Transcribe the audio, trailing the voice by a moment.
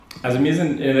Also mir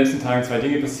sind in den letzten Tagen zwei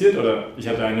Dinge passiert, oder ich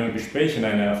hatte ein Gespräch und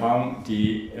eine Erfahrung,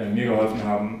 die mir geholfen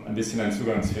haben, ein bisschen einen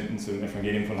Zugang zu finden zum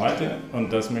Evangelium von heute,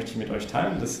 und das möchte ich mit euch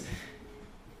teilen. Das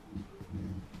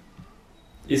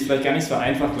ist vielleicht gar nicht so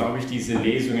einfach, glaube ich, diese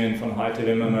Lesungen von heute,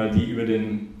 wenn man mal die über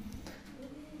den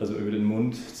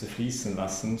Mund zerfließen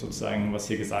lassen, sozusagen, was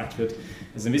hier gesagt wird.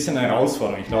 Das ist ein bisschen eine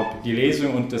Herausforderung. Ich glaube, die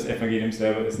Lesung und das Evangelium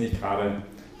selber ist nicht gerade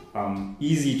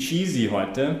easy cheesy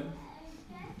heute.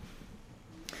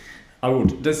 Aber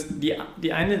gut, das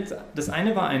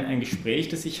eine war ein Gespräch,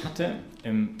 das ich hatte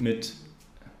mit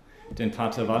dem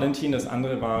Pater Valentin. Das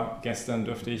andere war, gestern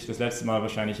durfte ich, das letzte Mal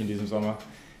wahrscheinlich in diesem Sommer,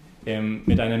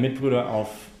 mit einem Mitbruder auf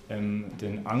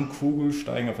den Ankugel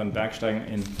steigen, auf einen Berg steigen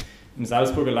im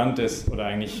Salzburger Land, oder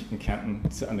eigentlich in Kärnten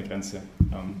an der Grenze.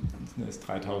 Das ist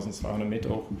 3200 Meter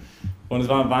hoch. Und es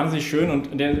war wahnsinnig schön,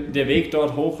 und der Weg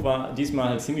dort hoch war diesmal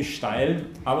halt ziemlich steil,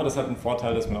 aber das hat einen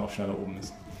Vorteil, dass man auch schneller oben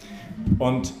ist.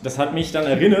 Und das hat mich dann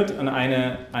erinnert an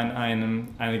einen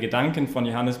Gedanken von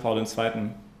Johannes Paul II.,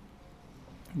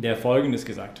 der Folgendes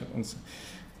gesagt hat.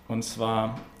 Und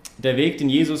zwar: Der Weg, den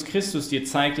Jesus Christus dir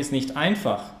zeigt, ist nicht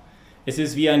einfach. Es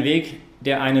ist wie ein Weg,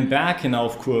 der einen Berg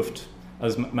hinaufkurvt.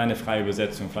 Also meine freie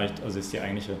Übersetzung, vielleicht, also ist die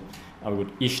eigentliche. Aber gut.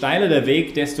 Je steiler der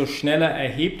Weg, desto schneller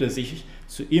erhebt er sich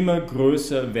zu immer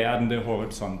größer werdende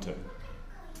Horizonte.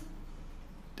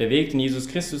 Der Weg, den Jesus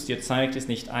Christus dir zeigt, ist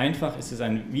nicht einfach. Es ist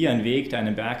wie ein Weg, der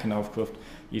einen Berg hinaufkurvt.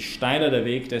 Je steiler der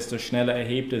Weg, desto schneller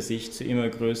erhebt er sich zu immer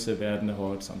größer werdende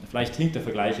Horizonte. Vielleicht hinkt der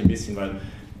Vergleich ein bisschen, weil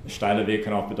steiler Weg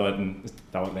kann auch bedeuten, es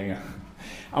dauert länger.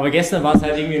 Aber gestern war es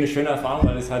halt irgendwie eine schöne Erfahrung,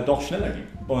 weil es halt doch schneller ging.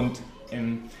 Und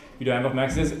wie du einfach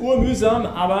merkst, es ist urmühsam,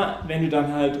 aber wenn du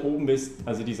dann halt oben bist,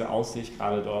 also diese Aussicht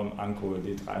gerade dort am Ankugel,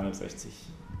 die 360,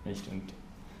 nicht? Und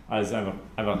alles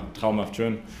einfach traumhaft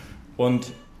schön.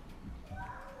 Und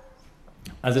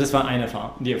also das war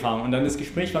die Erfahrung. Und dann das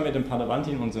Gespräch war mit dem Pater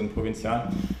Valentin, unserem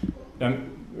Provinzial. Wir haben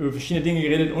über verschiedene Dinge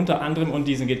geredet, unter anderem und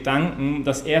diesen Gedanken,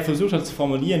 dass er versucht hat zu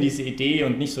formulieren, diese Idee,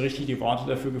 und nicht so richtig die Worte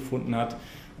dafür gefunden hat.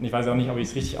 Und ich weiß auch nicht, ob ich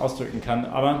es richtig ausdrücken kann,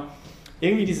 aber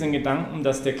irgendwie diesen Gedanken,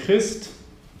 dass der Christ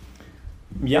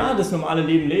ja das normale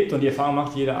Leben lebt und die Erfahrung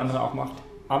macht, die jeder andere auch macht,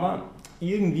 aber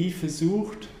irgendwie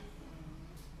versucht,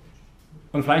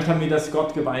 und vielleicht haben wir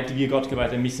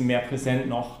Gottgeweihte, ein bisschen mehr präsent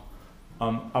noch,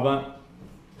 aber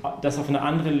das auf einer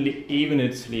anderen Ebene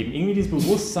zu leben. Irgendwie dieses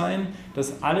Bewusstsein,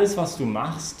 dass alles, was du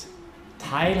machst,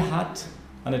 Teil hat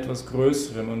an etwas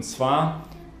Größerem, und zwar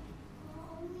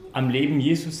am Leben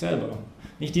Jesus selber.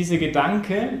 Nicht dieser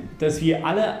Gedanke, dass wir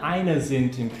alle einer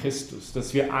sind in Christus,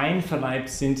 dass wir einverleibt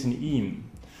sind in ihm,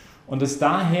 und dass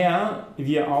daher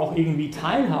wir auch irgendwie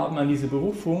teilhaben an dieser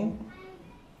Berufung,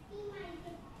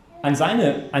 an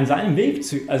seinem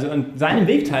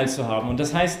Weg teilzuhaben. Und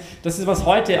das heißt, das ist, was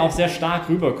heute auch sehr stark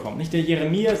rüberkommt. Nicht? Der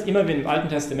Jeremia ist immer, wenn im Alten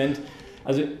Testament,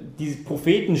 also die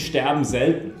Propheten sterben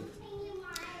selten.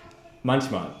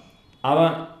 Manchmal.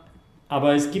 Aber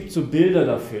es gibt so Bilder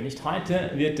dafür. Nicht? Heute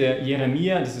wird der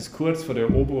Jeremia, das ist kurz vor der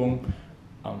Eroberung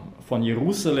von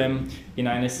Jerusalem, in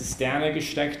eine Zisterne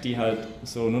gesteckt, die halt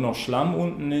so nur noch Schlamm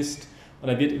unten ist, und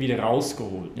dann wird wieder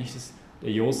rausgeholt. Nicht? Das ist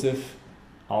der Josef,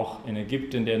 auch in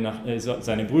Ägypten,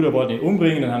 seine Brüder wollten ihn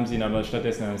umbringen, dann haben sie ihn aber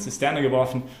stattdessen in eine Zisterne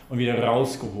geworfen und wieder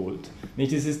rausgeholt.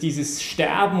 Nicht? Das ist dieses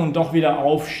Sterben und doch wieder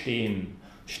aufstehen.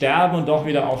 Sterben und doch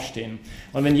wieder aufstehen.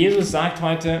 Und wenn Jesus sagt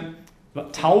heute,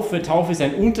 Taufe ist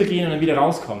ein Untergehen und dann wieder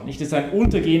rauskommen. Nicht, es ist ein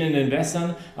Untergehen in den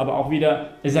Wässern, aber auch wieder,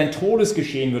 es ist ein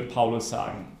Todesgeschehen, wird Paulus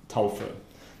sagen, Taufe.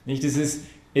 Nicht, es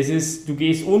ist, du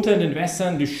gehst unter in den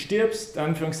Wässern, du stirbst,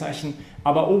 Anführungszeichen,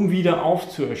 aber um wieder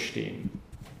aufzuerstehen.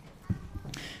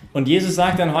 Und Jesus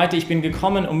sagt dann heute, ich bin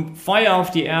gekommen, um Feuer auf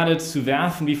die Erde zu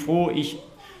werfen, wie froh ich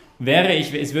wäre,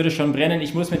 es würde schon brennen,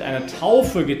 ich muss mit einer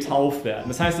Taufe getauft werden.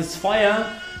 Das heißt, das Feuer,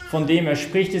 von dem er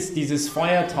spricht, ist dieses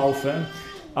Feuertaufe,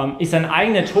 ist sein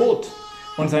eigener Tod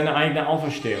und seine eigene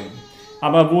Auferstehung.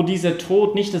 Aber wo dieser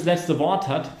Tod nicht das letzte Wort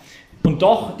hat, und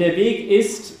doch der Weg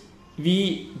ist,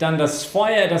 wie dann das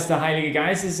Feuer, das der Heilige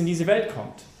Geist ist, in diese Welt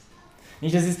kommt.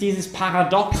 Nicht, das ist dieses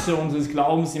Paradoxe unseres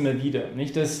Glaubens immer wieder.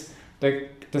 Nicht, dass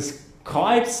das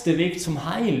Kreuz der Weg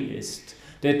zum Heil ist,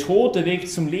 der Tod der Weg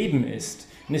zum Leben ist.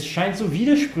 Und es scheint so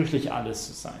widersprüchlich alles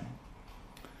zu sein.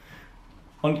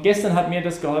 Und gestern hat mir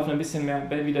das geholfen, ein bisschen mehr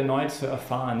wieder neu zu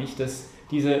erfahren, nicht, dass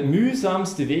dieser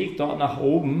mühsamste Weg dort nach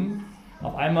oben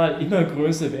auf einmal immer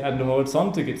größer werdende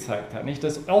Horizonte gezeigt hat. Nicht?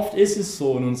 Dass oft ist es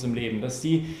so in unserem Leben, dass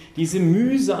diese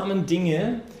mühsamen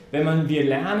Dinge, wenn wir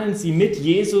lernen, sie mit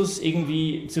Jesus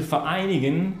irgendwie zu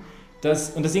vereinigen, und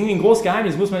das ist irgendwie ein großes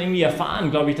Geheimnis, muss man irgendwie erfahren,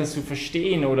 glaube ich, das zu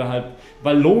verstehen, oder halt,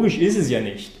 weil logisch ist es ja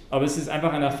nicht, aber es ist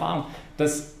einfach eine Erfahrung,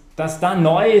 dass da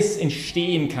Neues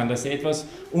entstehen kann, dass etwas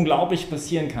unglaublich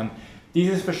passieren kann.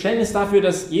 dieses Verständnis dafür,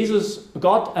 dass Jesus,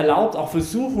 Gott erlaubt auch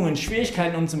Versuchungen,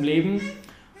 Schwierigkeiten in unserem Leben,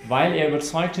 weil er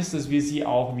überzeugt ist, dass wir sie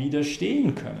auch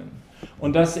widerstehen können.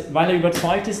 Und weil er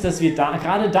überzeugt ist, dass wir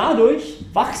gerade dadurch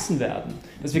wachsen werden.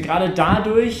 Dass wir gerade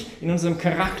dadurch in unserem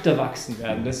Charakter wachsen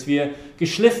werden. Dass wir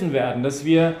geschliffen werden. Dass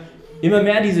wir immer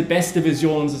mehr diese beste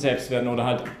Version unserer selbst werden. Oder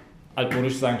halt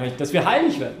altmodisch sagen vielleicht, dass wir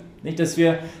heilig werden. Nicht, dass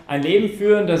wir ein Leben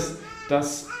führen, das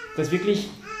wirklich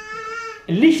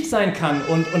Licht sein kann.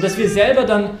 Und dass wir selber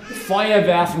dann Feuer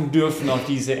werfen dürfen auf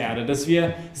diese Erde. Dass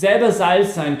wir selber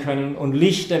Salz sein können und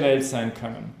Licht der Welt sein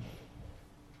können.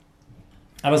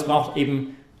 Aber es braucht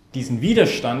eben diesen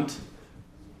Widerstand,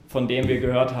 von dem wir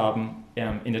gehört haben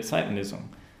in der zweiten Lesung.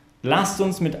 Lasst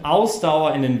uns mit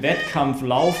Ausdauer in den Wettkampf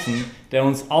laufen, der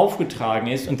uns aufgetragen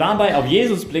ist, und dabei auf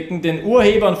Jesus blicken, den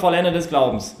Urheber und Vollender des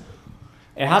Glaubens.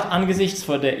 Er hat angesichts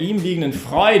vor der ihm liegenden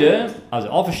Freude, also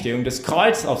Auferstehung, das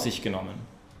Kreuz auf sich genommen.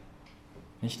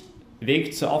 Nicht?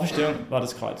 Weg zur Auferstehung war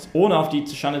das Kreuz, ohne auf die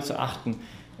Schande zu achten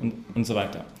und so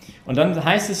weiter. Und dann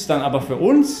heißt es dann aber für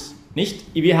uns,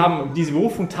 nicht, wir haben diese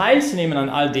Berufung teilzunehmen an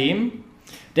all dem.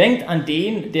 Denkt an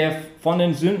den, der von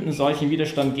den Sünden solchen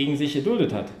Widerstand gegen sich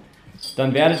erduldet hat.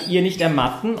 Dann werdet ihr nicht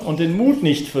ermatten und den Mut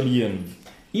nicht verlieren.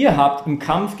 Ihr habt im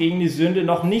Kampf gegen die Sünde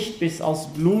noch nicht bis aufs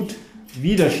Blut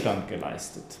Widerstand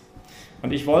geleistet.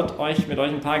 Und ich wollte mit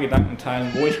euch ein paar Gedanken teilen,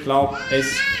 wo ich glaube,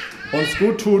 es uns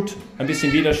gut tut, ein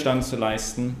bisschen Widerstand zu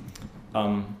leisten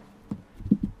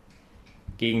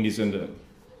gegen die Sünde.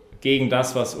 Gegen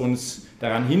das, was uns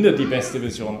daran hindert, die beste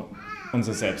Version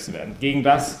unserer selbst zu werden. Gegen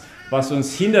das, was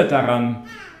uns hindert daran,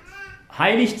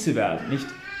 heilig zu werden. Nicht?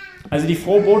 Also die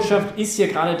frohe Botschaft ist ja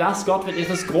gerade das, Gott wird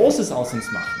etwas Großes aus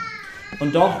uns machen.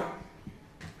 Und doch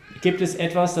gibt es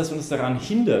etwas, das uns daran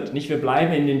hindert. Nicht, wir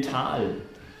bleiben in dem Tal.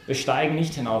 Wir steigen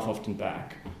nicht hinauf auf den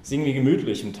Berg. Sind wir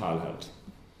gemütlich im Tal halt.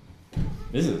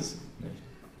 Ist es. Nicht?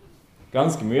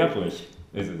 Ganz gemütlich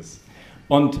ist es.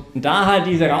 Und da halt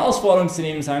diese Herausforderung zu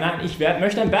nehmen und sagen, nein, ich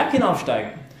möchte einen Berg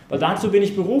hinaufsteigen, weil dazu bin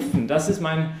ich berufen. Das ist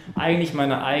eigentlich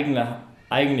meine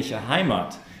eigentliche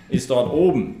Heimat, ist dort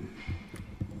oben.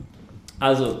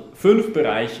 Also 5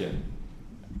 Bereiche,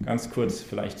 ganz kurz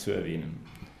vielleicht zu erwähnen.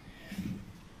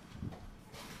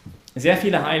 Sehr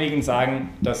viele Heiligen sagen,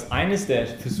 dass eines der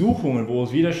Versuchungen, wo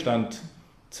es Widerstand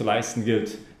zu leisten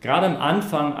gilt, gerade am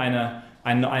Anfang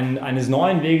eines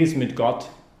neuen Weges mit Gott,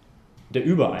 der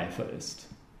Übereifer ist.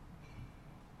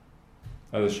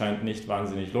 Also es scheint nicht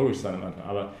wahnsinnig logisch zu sein am Anfang,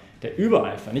 aber der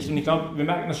Übereifer, nicht? Und ich glaube, wir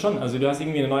merken das schon. Also du hast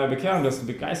irgendwie eine neue Bekehrung, du hast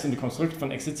eine Begeisterung, du kommst zurück von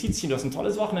Exerzitien, du hast ein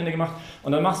tolles Wochenende gemacht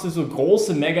und dann machst du so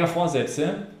große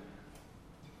Mega-Vorsätze,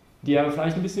 die aber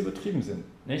vielleicht ein bisschen übertrieben sind.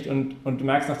 Nicht? Und du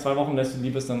merkst, nach 2 Wochen lässt du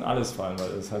lieber dann alles fallen,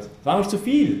 weil es halt, war noch zu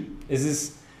viel. Es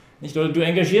ist nicht, oder du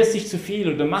engagierst dich zu viel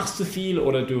oder du machst zu viel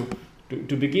oder du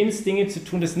beginnst Dinge zu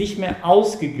tun, das nicht mehr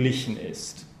ausgeglichen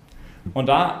ist. Und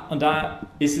da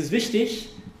ist es wichtig,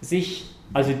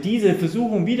 also diese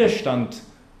Versuchung Widerstand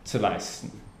zu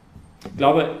leisten.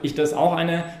 Glaube ich, das ist auch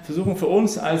eine Versuchung für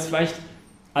uns als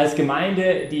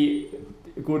Gemeinde, die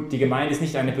Gemeinde ist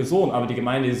nicht eine Person, aber die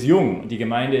Gemeinde ist jung, die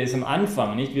Gemeinde ist am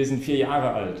Anfang, nicht? Wir sind 4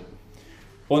 Jahre alt.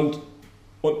 Und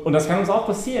das kann uns auch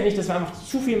passieren, nicht, dass wir einfach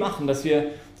zu viel machen, dass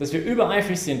wir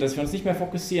übereifrig sind, dass wir uns nicht mehr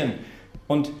fokussieren.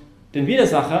 Und den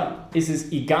Widersacher ist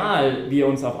es egal, wie er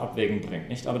uns auf Abwägen bringt,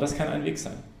 nicht? Aber das kann ein Weg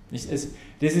sein. Nicht?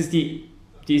 Das ist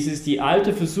die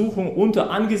alte Versuchung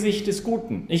unter Angesicht des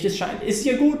Guten. Nicht? Es ist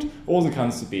ja gut,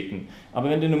 Rosenkranz zu beten. Aber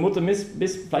wenn du eine Mutter bist,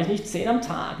 vielleicht nicht 10 am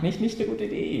Tag. Nicht eine gute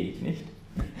Idee. Nicht?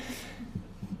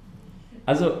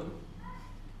 Also,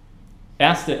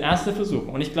 erste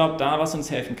Versuchung. Und ich glaube, da, was uns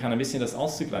helfen kann, ein bisschen das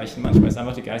auszugleichen, manchmal ist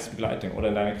einfach die Geistbegleitung oder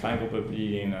in einer Kleingruppe,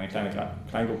 die in einer kleinen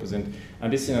Kleingruppe sind, ein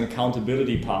bisschen einen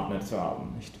Accountability-Partner zu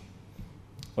haben. Nicht?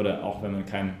 Oder auch wenn man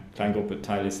kein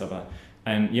Kleingruppe-Teil ist, aber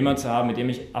jemand zu haben, mit dem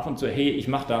ich ab und zu, hey, ich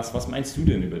mache das, was meinst du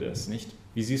denn über das? Nicht?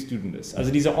 Wie siehst du denn das?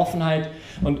 Also diese Offenheit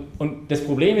und das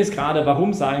Problem ist gerade,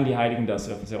 warum sagen die Heiligen das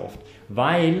sehr oft?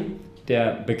 Weil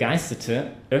der Begeisterte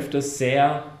öfters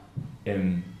sehr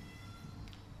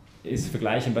ist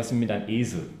vergleichbar mit einem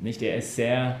Esel. Nicht? Er ist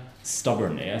sehr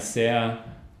stubborn, er ist sehr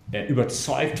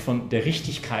überzeugt von der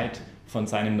Richtigkeit von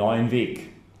seinem neuen Weg.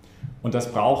 Und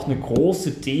das braucht eine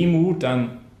große Demut,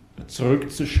 dann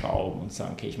zurückzuschrauben und zu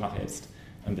sagen, okay, ich mache jetzt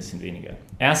ein bisschen weniger.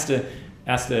 Erste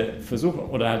Versuch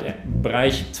oder halt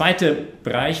zweiter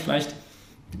Bereich vielleicht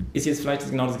ist jetzt vielleicht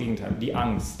genau das Gegenteil, die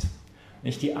Angst.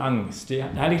 Nicht die Angst.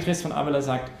 Der heilige Therese von Avila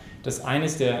sagt, dass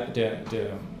eines der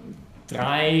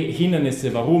 3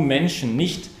 Hindernisse, warum Menschen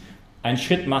nicht einen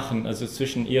Schritt machen, also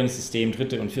zwischen ihrem System,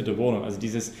 3. und 4. Wohnung, also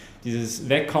dieses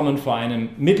Wegkommen vor einem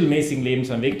mittelmäßigen Leben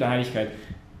zu einem Weg der Heiligkeit,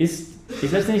 ist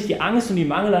letztendlich die Angst und die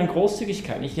Mangel an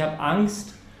Großzügigkeit. Ich habe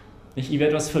Angst, Ich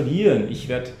werde was verlieren, ich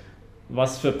werde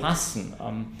was verpassen,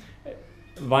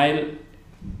 weil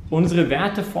unsere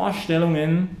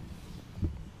Wertevorstellungen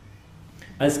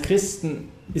als Christen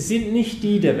sind nicht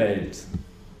die der Welt.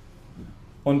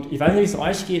 Und ich weiß nicht, wie es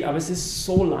euch geht, aber es ist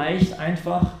so leicht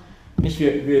einfach, nicht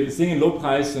wir singen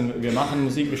Lobpreis und wir machen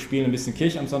Musik, wir spielen ein bisschen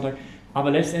Kirche am Sonntag,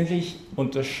 aber letztendlich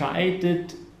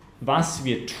unterscheidet, was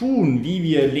wir tun, wie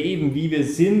wir leben, wie wir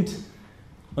sind,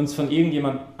 uns von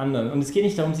irgendjemand anderen. Und es geht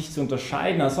nicht darum, sich zu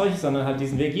unterscheiden als solches, sondern halt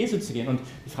diesen Weg Jesu zu gehen. Und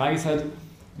die Frage ist halt,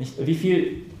 nicht, wie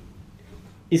viel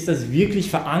ist das wirklich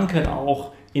verankert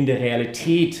auch in der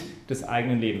Realität des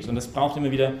eigenen Lebens? Und das braucht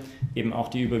immer wieder eben auch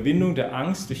die Überwindung der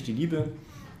Angst durch die Liebe.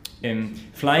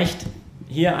 Vielleicht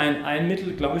hier ein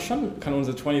Mittel, glaube ich schon, kann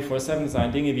unser 24/7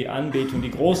 sein, Dinge wie Anbetung,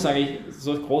 die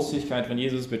Großzügigkeit von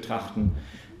Jesus betrachten.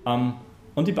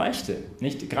 Und die Beichte.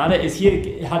 Nicht? Gerade ist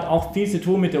hier hat auch viel zu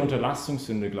tun mit der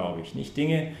Unterlassungssünde, glaube ich. Nicht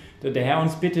Dinge, der Herr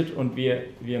uns bittet und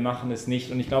wir machen es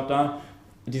nicht. Und ich glaube, da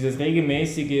dieses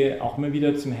regelmäßige auch immer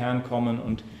wieder zum Herrn kommen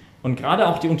und gerade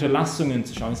auch die Unterlassungen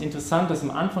zu schauen. Es ist interessant, dass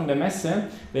am Anfang der Messe,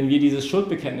 wenn wir dieses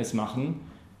Schuldbekenntnis machen,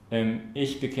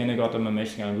 ich bekenne Gott und meine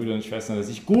mächtigen Brüder und Schwestern, dass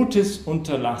ich Gutes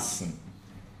unterlassen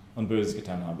und Böses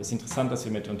getan habe. Es ist interessant, dass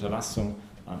wir mit Unterlassung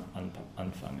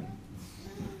anfangen.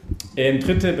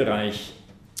 Dritter Bereich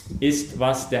ist,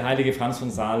 was der heilige Franz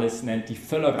von Sales nennt, die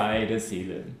Völlerei der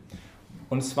Seele.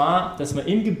 Und zwar, dass man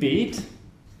im Gebet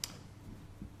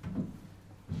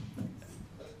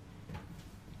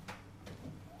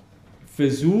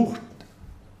versucht,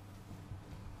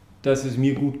 dass es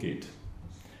mir gut geht.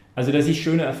 Also, dass ich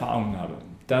schöne Erfahrungen habe,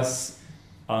 dass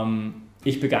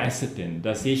ich begeistert bin,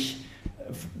 dass ich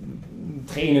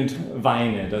tränend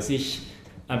weine, dass ich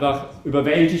einfach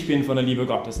überwältigt bin von der Liebe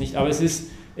Gottes. Nicht? Aber es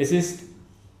ist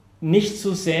nicht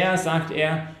so sehr, sagt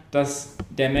er, dass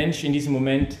der Mensch in diesem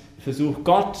Moment versucht,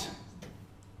 Gott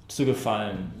zu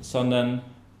gefallen, sondern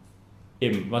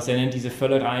eben, was er nennt, diese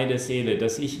Völlerei der Seele,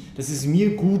 dass es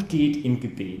mir gut geht im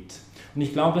Gebet. Und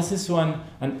ich glaube, das ist so ein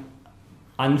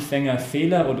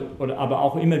Anfängerfehler oder aber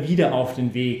auch immer wieder auf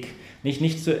den Weg. Dass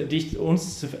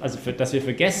wir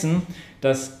vergessen,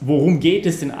 dass worum geht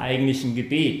es denn eigentlich im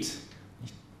Gebet?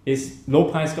 Ist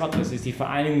Lobpreis Gottes, ist die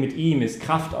Vereinigung mit ihm, ist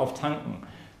Kraft auftanken.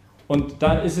 Und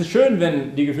da ist es schön,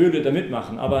 wenn die Gefühle da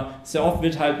mitmachen, aber sehr oft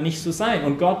wird halt nicht so sein.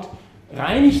 Und Gott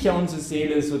reinigt ja unsere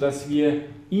Seele, sodass wir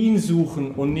ihn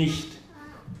suchen und nicht,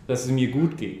 dass es mir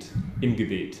gut geht im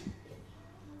Gebet.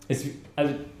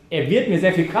 Er wird mir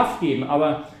sehr viel Kraft geben,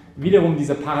 aber wiederum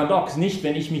dieser Paradox, nicht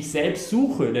wenn ich mich selbst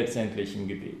suche letztendlich im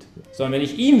Gebet, sondern wenn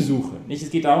ich ihn suche. Nicht, es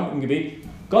geht darum, im Gebet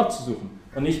Gott zu suchen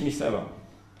und nicht mich selber.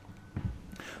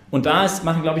 Und da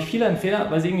machen, glaube ich, viele einen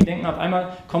Fehler, weil sie irgendwie denken, auf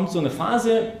einmal kommt so eine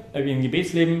Phase, wie im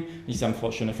Gebetsleben, sie haben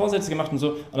schöne Vorsätze gemacht und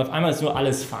so, und auf einmal ist nur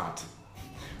alles Fahrt.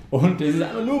 Und es ist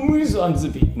einfach nur mühsam zu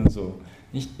beten und so.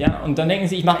 Nicht, ja, und dann denken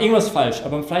sie, ich mache irgendwas falsch,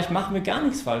 aber vielleicht machen wir gar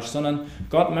nichts falsch, sondern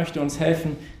Gott möchte uns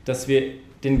helfen, dass wir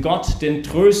den Gott den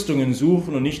Tröstungen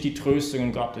suchen und nicht die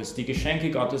Tröstungen Gottes, die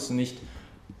Geschenke Gottes und nicht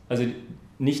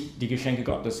die Geschenke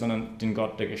Gottes, sondern den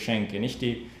Gott der Geschenke, nicht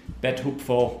die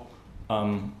Betthupfer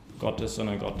Gottes,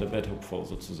 sondern Gott der Betthupfer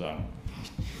sozusagen.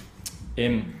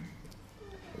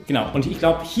 Genau, und ich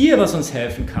glaube, hier, was uns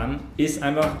helfen kann, ist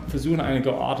einfach versuchen, eine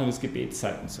geordnete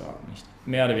Gebetszeiten zu haben. Nicht?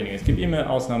 Mehr oder weniger. Es gibt immer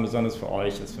Ausnahmen, besonders für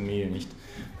euch als Familie, nicht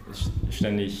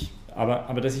ständig.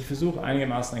 Aber dass ich versuche,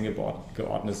 einigermaßen ein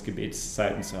geordnetes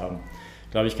Gebetszeiten zu haben,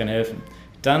 glaube ich, kann helfen.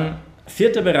 Dann,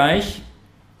 vierter Bereich,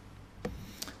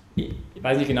 ich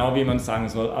weiß nicht genau, wie man es sagen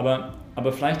soll, aber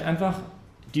vielleicht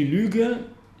die Lüge,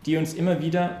 die uns immer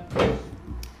wieder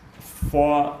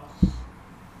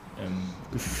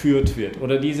vorgeführt wird.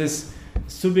 Oder dieses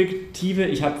subjektive,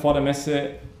 ich habe vor der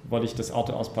Messe, wollte ich das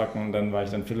Auto auspacken und dann war ich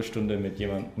dann eine Viertelstunde mit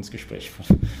jemandem ins Gespräch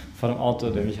vor dem Auto,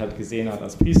 der mich halt gesehen hat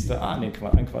als Priester,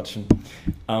 anquatschen.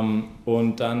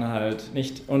 Und dann halt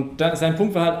nicht. Und sein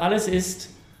Punkt war halt, alles ist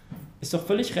doch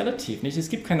völlig relativ, nicht? Es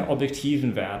gibt keine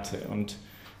objektiven Werte. Und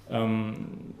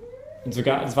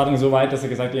sogar, es war dann so weit, dass er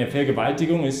gesagt hat, ja,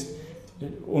 Vergewaltigung ist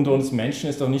unter uns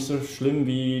Menschen ist doch nicht so schlimm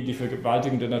wie die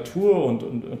Vergewaltigung der Natur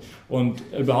und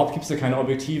überhaupt gibt es da keine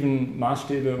objektiven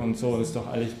Maßstäbe und so, das ist doch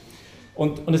alles.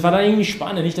 Und es war dann irgendwie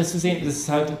spannend, nicht das zu sehen, das ist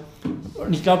halt,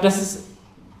 und ich glaube, das ist,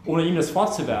 ohne ihm das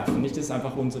vorzuwerfen, nicht, das ist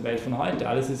einfach unsere Welt von heute,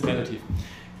 alles ist relativ.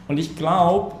 Und ich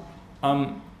glaube,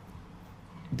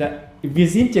 wir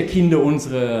sind ja Kinder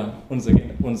unserer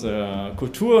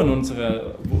Kultur und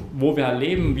wo wir halt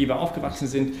leben, wie wir aufgewachsen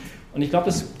sind. Und ich glaube,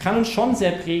 das kann uns schon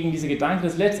sehr prägen, dieser Gedanke,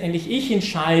 dass letztendlich ich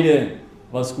entscheide,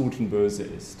 was gut und böse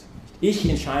ist. Ich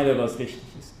entscheide, was richtig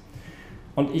ist.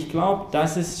 Und ich glaube,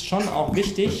 das ist schon auch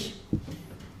wichtig,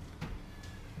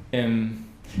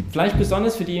 Vielleicht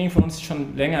besonders für diejenigen von uns, die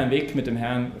schon länger einen Weg mit dem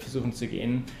Herrn versuchen zu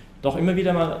gehen, doch immer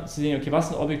wieder mal zu sehen, okay, was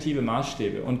sind objektive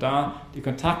Maßstäbe? Und da der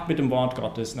Kontakt mit dem Wort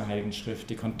Gottes in der Heiligen Schrift,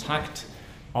 der Kontakt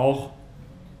auch,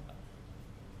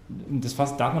 das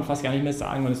darf man fast gar nicht mehr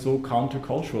sagen, weil es so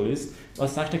countercultural ist,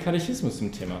 was sagt der Katechismus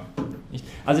zum Thema?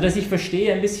 Also, dass ich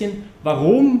verstehe ein bisschen,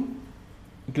 warum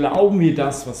glauben wir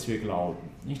das, was wir glauben?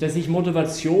 Nicht, dass ich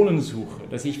Motivationen suche,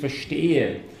 dass ich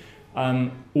verstehe,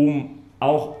 um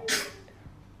auch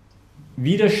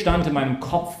Widerstand in meinem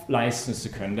Kopf leisten zu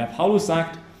können. Der Paulus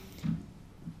sagt,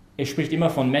 er spricht immer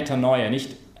von Metanoia,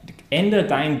 nicht ändere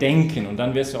dein Denken und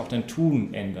dann wirst du auch dein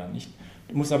Tun ändern. Nicht?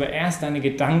 Du musst aber erst deine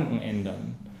Gedanken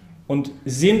ändern. Und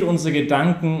sind unsere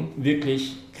Gedanken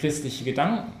wirklich christliche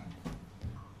Gedanken?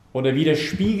 Oder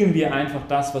widerspiegeln wir einfach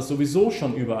das, was sowieso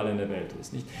schon überall in der Welt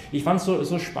ist? Nicht? Ich fand es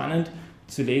so spannend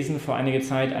zu lesen vor einiger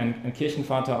Zeit, ein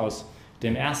Kirchenvater aus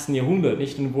dem 1. Jahrhundert,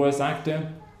 nicht? Und wo er sagte,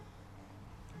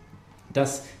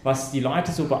 dass was die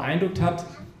Leute so beeindruckt hat,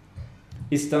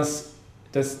 ist, dass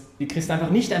die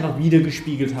Christen nicht einfach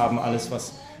wiedergespiegelt haben, alles,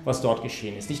 was dort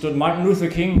geschehen ist. Nicht? Und Martin Luther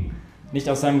King, nicht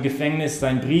aus seinem Gefängnis,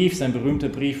 sein berühmter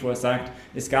Brief, wo er sagt,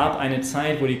 es gab eine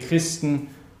Zeit, wo die Christen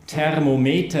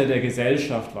Thermometer der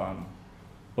Gesellschaft waren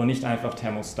und nicht einfach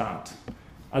Thermostat.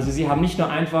 Also sie haben nicht nur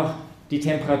einfach die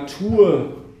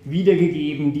Temperatur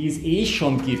wiedergegeben, die es eh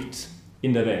schon gibt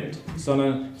in der Welt,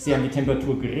 sondern sie haben die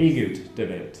Temperatur geregelt der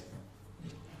Welt.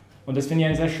 Und das finde ich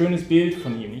ein sehr schönes Bild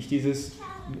von ihm, nicht das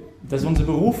ist unsere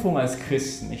Berufung als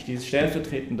Christen, nicht dieses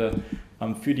stellvertretende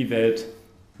für die Welt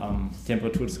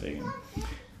Temperatur zu regeln.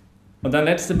 Und dann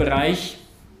letzter Bereich,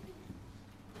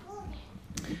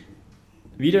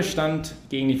 Widerstand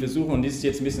gegen die Versuchung, und das ist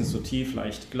jetzt ein bisschen subtil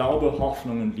vielleicht, Glaube,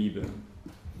 Hoffnung und Liebe.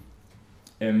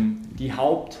 Die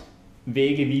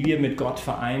Hauptwege, wie wir mit Gott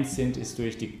vereint sind, ist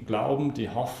durch die Glauben, die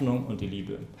Hoffnung und die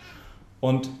Liebe.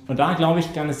 Und da, glaube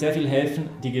ich, kann es sehr viel helfen,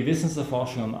 die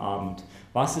Gewissenserforschung am Abend.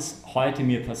 Was ist heute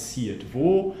mir passiert?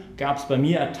 Wo gab es bei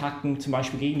mir Attacken, zum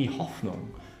Beispiel gegen die Hoffnung?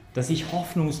 Dass ich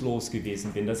hoffnungslos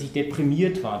gewesen bin, dass ich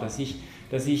deprimiert war, dass ich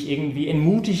irgendwie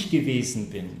entmutigt gewesen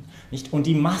bin. Nicht? Und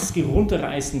die Maske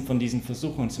runterreißen von diesen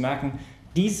Versuchungen und zu merken,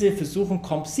 diese Versuchung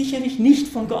kommt sicherlich nicht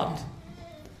von Gott.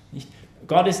 Nicht?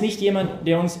 Gott ist nicht jemand,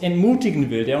 der uns entmutigen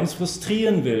will, der uns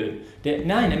frustrieren will.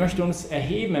 Nein, er möchte uns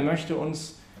erheben, er möchte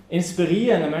uns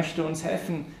inspirieren, er möchte uns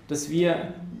helfen, dass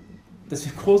wir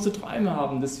große Träume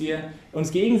haben, dass wir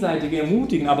uns gegenseitig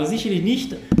ermutigen, aber sicherlich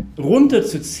nicht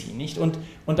runterzuziehen. Nicht? Und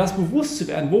das bewusst zu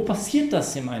werden, wo passiert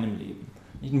das in meinem Leben?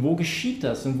 Nicht? Und wo geschieht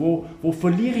das? Und wo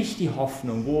verliere ich die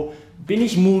Hoffnung? Wo bin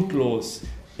ich mutlos?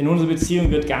 In unserer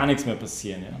Beziehung wird gar nichts mehr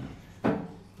passieren. Ja?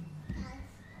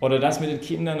 Oder das mit den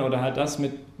Kindern oder halt das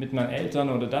mit meinen Eltern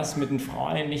oder das mit den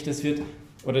Freunden. Nicht?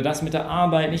 Oder das mit der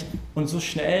Arbeit. Nicht? Und so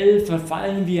schnell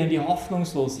verfallen wir in die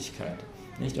Hoffnungslosigkeit.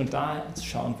 Nicht? Und da zu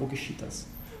schauen, wo geschieht das?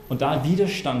 Und da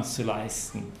Widerstand zu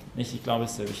leisten. Nicht? Ich glaube,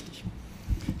 das ist sehr wichtig.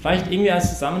 Vielleicht irgendwie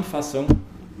als Zusammenfassung,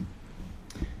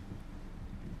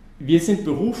 wir sind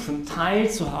berufen,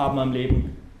 teilzuhaben am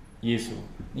Leben Jesu.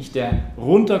 Nicht der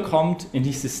runterkommt in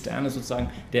die Zisterne sozusagen,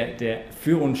 der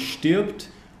für uns stirbt,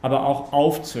 aber auch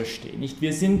aufzuerstehen. Nicht?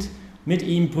 Wir sind mit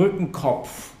ihm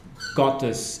Brückenkopf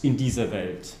Gottes in dieser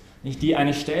Welt. Nicht? Die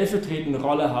eine stellvertretende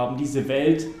Rolle haben, diese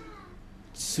Welt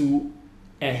zu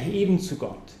erheben zu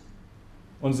Gott.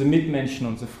 Unsere Mitmenschen,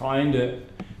 unsere Freunde.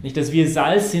 Nicht, dass wir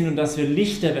Salz sind und dass wir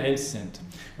Licht der Welt sind.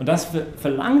 Und das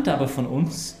verlangt aber von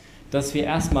uns, dass wir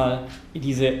erstmal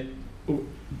diese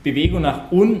Bewegung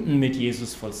nach unten mit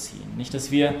Jesus vollziehen. Nicht,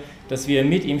 dass wir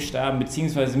mit ihm sterben,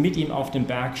 beziehungsweise mit ihm auf den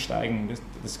Berg steigen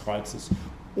des Kreuzes,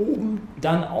 um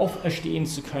dann auferstehen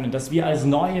zu können, dass wir als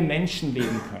neue Menschen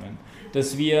leben können,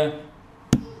 dass wir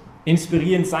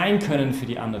inspirierend sein können für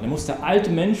die anderen. Der alte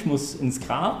Mensch muss ins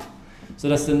Grab,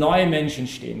 sodass der neue Mensch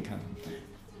entstehen kann.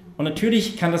 Und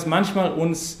natürlich kann das manchmal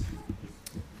uns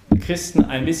Christen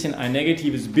ein bisschen ein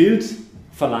negatives Bild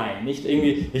verleihen. Nicht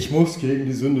irgendwie, ich muss gegen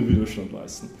die Sünde Widerstand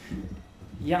leisten.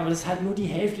 Ja, aber das ist halt nur die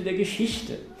Hälfte der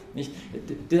Geschichte. Nicht?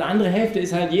 Die andere Hälfte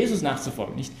ist halt Jesus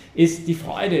nachzufolgen. Nicht? Ist die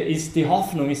Freude, ist die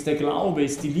Hoffnung, ist der Glaube,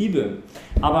 ist die Liebe.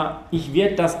 Aber ich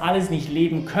werde das alles nicht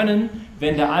leben können,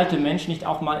 wenn der alte Mensch nicht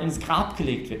auch mal ins Grab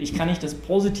gelegt wird. Ich kann nicht das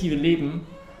positive Leben,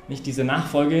 nicht diese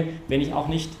Nachfolge, wenn ich auch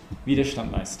nicht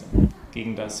Widerstand leiste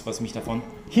gegen das, was mich davon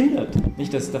hindert.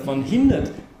 Nicht, dass es davon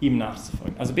hindert, ihm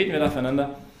nachzufolgen. Also beten wir da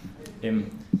füreinander,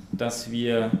 dass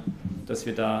wir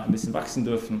da ein bisschen wachsen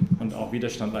dürfen und auch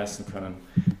Widerstand leisten können.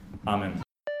 Amen.